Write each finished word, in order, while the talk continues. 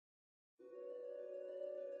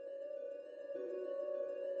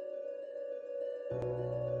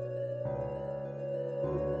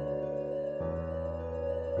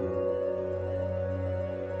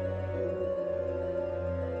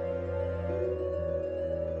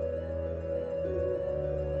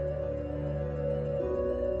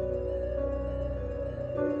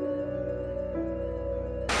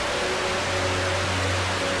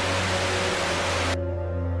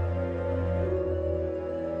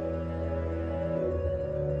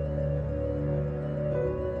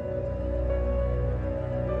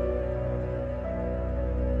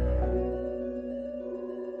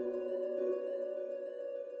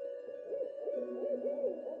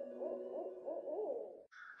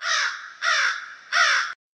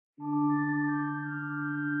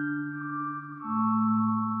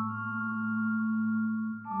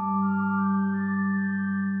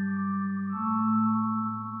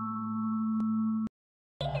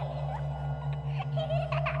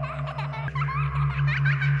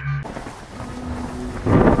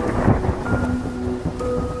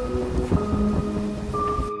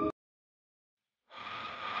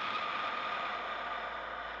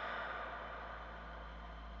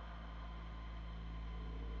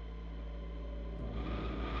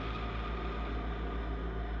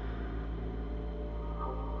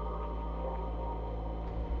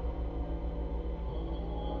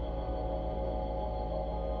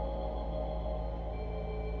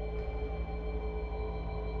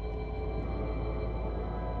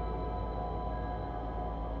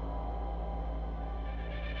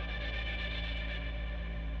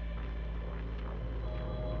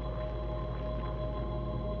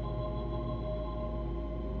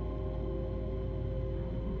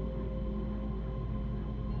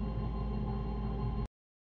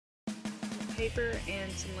paper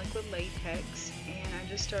and some liquid latex, and I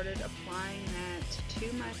just started applying that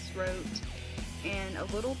to my throat and a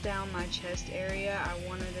little down my chest area. I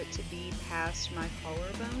wanted it to be past my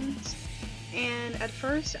collarbones. And at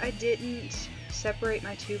first I didn't separate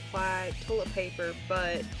my 2-ply toilet paper,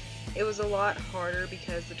 but it was a lot harder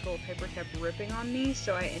because the toilet paper kept ripping on me,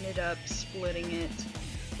 so I ended up splitting it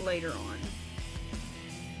later on.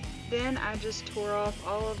 Then I just tore off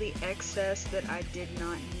all of the excess that I did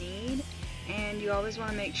not need, and you always want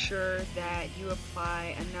to make sure that you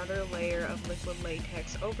apply another layer of liquid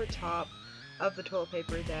latex over top of the toilet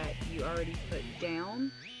paper that you already put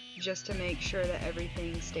down, just to make sure that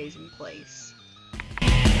everything stays in place.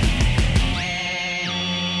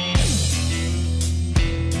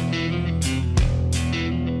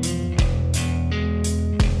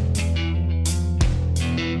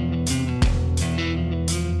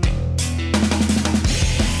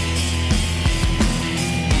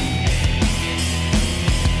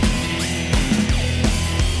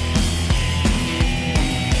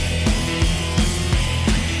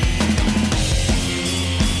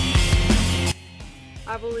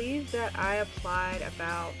 I believe that I applied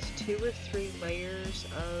about 2 or 3 layers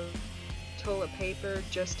of toilet paper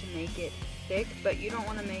just to make it thick, but you don't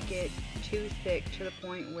want to make it too thick to the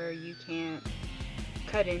point where you can't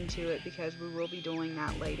cut into it, because we will be doing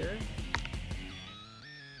that later.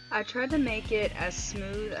 I tried to make it as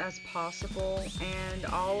smooth as possible, and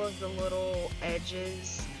all of the little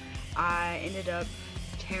edges I ended up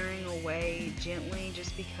tearing away gently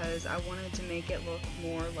just because I wanted to make it look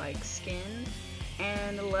more like skin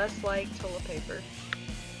and less like toilet paper.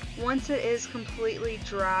 Once it is completely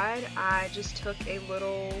dried, I just took a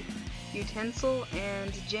little utensil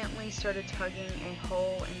and gently started tugging a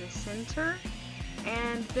hole in the center,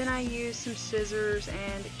 and then I used some scissors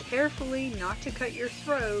and carefully, not to cut your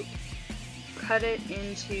throat, cut it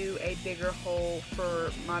into a bigger hole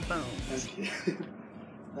for my bones. Okay.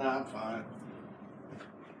 Nah, I'm fine.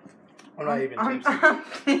 I'm not even tipsy. I'm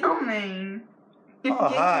filming. Oh,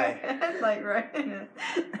 hi. Like right in it.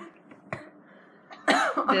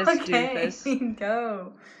 This doofus.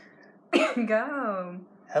 Go. Go.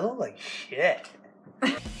 I look like shit.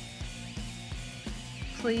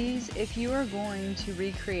 Please, if you are going to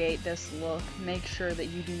recreate this look, make sure that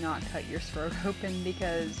you do not cut your throat open,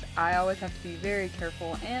 because I always have to be very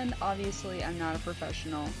careful, and obviously I'm not a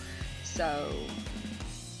professional, so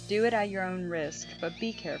do it at your own risk, but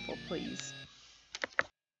be careful, please.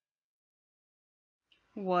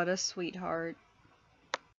 What a sweetheart.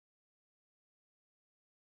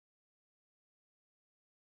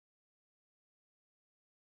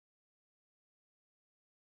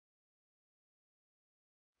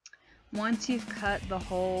 Once you've cut the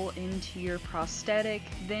hole into your prosthetic,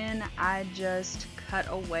 then I just cut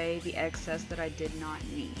away the excess that I did not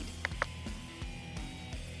need.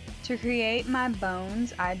 To create my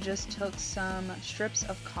bones, I just took some strips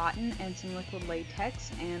of cotton and some liquid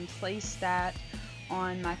latex and placed that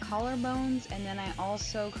on my collarbones, and then I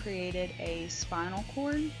also created a spinal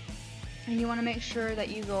cord. And you want to make sure that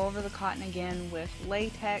you go over the cotton again with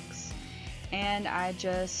latex, and I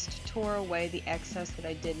just tore away the excess that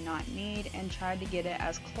I did not need and tried to get it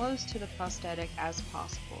as close to the prosthetic as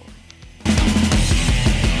possible.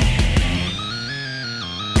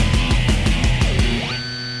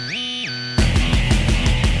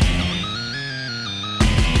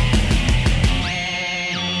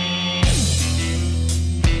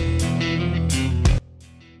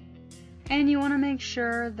 And you want to make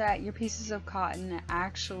sure that your pieces of cotton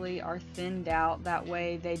actually are thinned out, that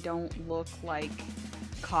way they don't look like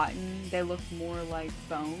cotton, they look more like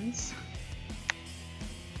bones.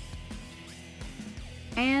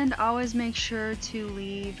 And always make sure to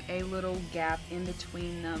leave a little gap in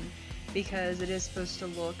between them, because it is supposed to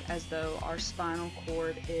look as though our spinal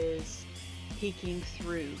cord is peeking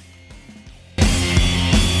through.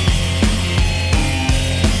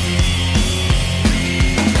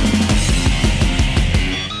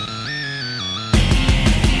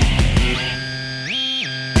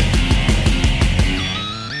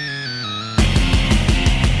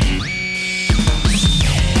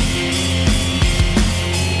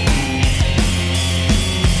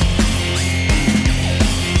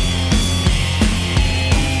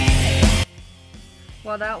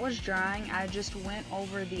 While that was drying, I just went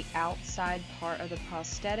over the outside part of the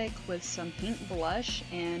prosthetic with some pink blush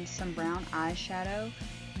and some brown eyeshadow,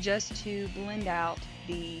 just to blend out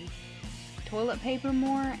the toilet paper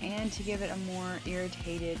more and to give it a more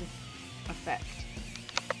irritated effect.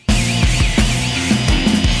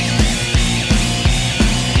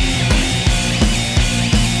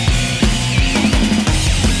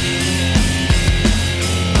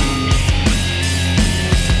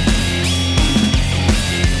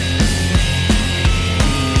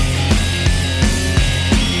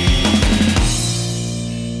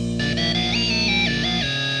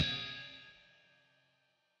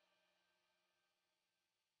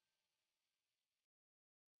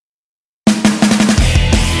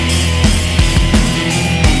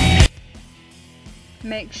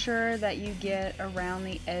 Make sure that you get around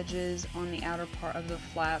the edges on the outer part of the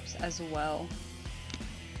flaps as well.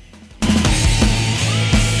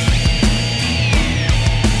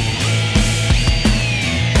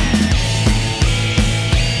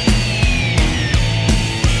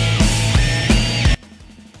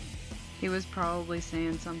 He was probably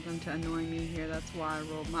saying something to annoy me here, that's why I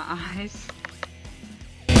rolled my eyes.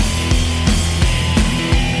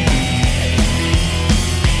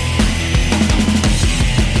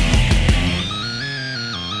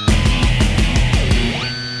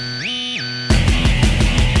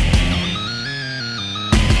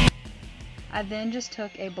 I then just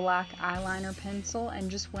took a black eyeliner pencil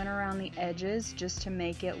and just went around the edges just to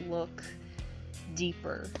make it look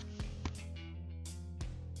deeper.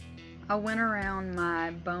 I went around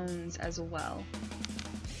my bones as well.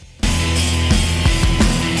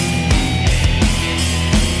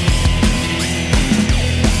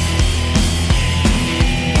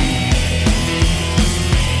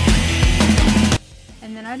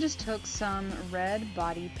 And then I just took some red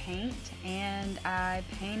body paint and I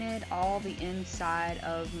painted all the inside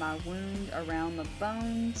of my wound around the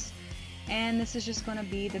bones, and this is just going to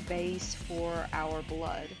be the base for our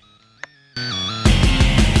blood.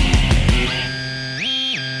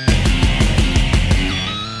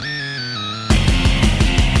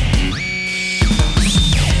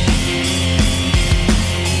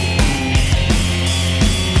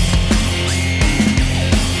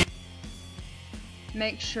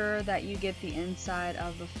 Make sure that you get the inside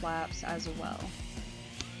of the flaps as well.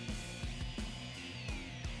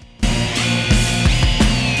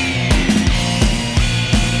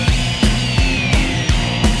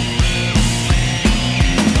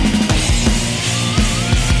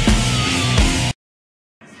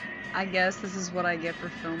 I guess this is what I get for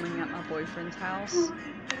filming at my boyfriend's house.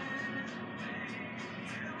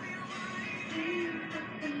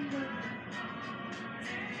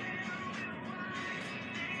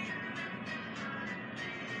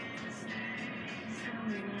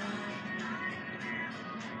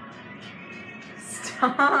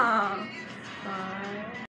 Stop.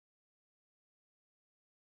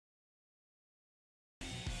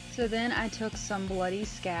 So then I took some bloody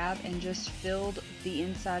scab and just filled the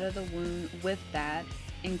inside of the wound with that,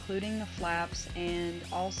 including the flaps, and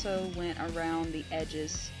also went around the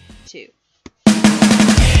edges too.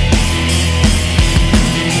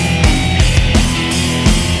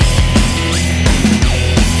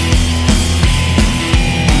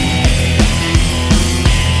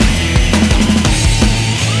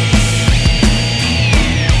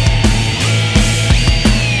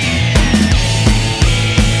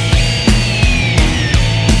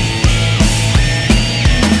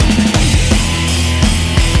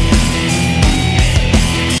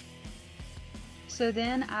 So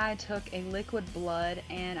then I took a liquid blood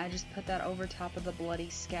and I just put that over top of the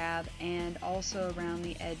bloody scab and also around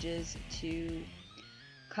the edges to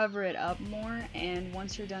cover it up more. And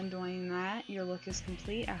once you're done doing that, your look is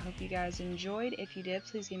complete. I hope you guys enjoyed. If you did,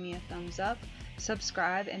 please give me a thumbs up,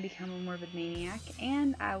 subscribe, and become a morbid maniac.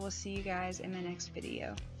 And I will see you guys in my next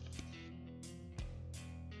video.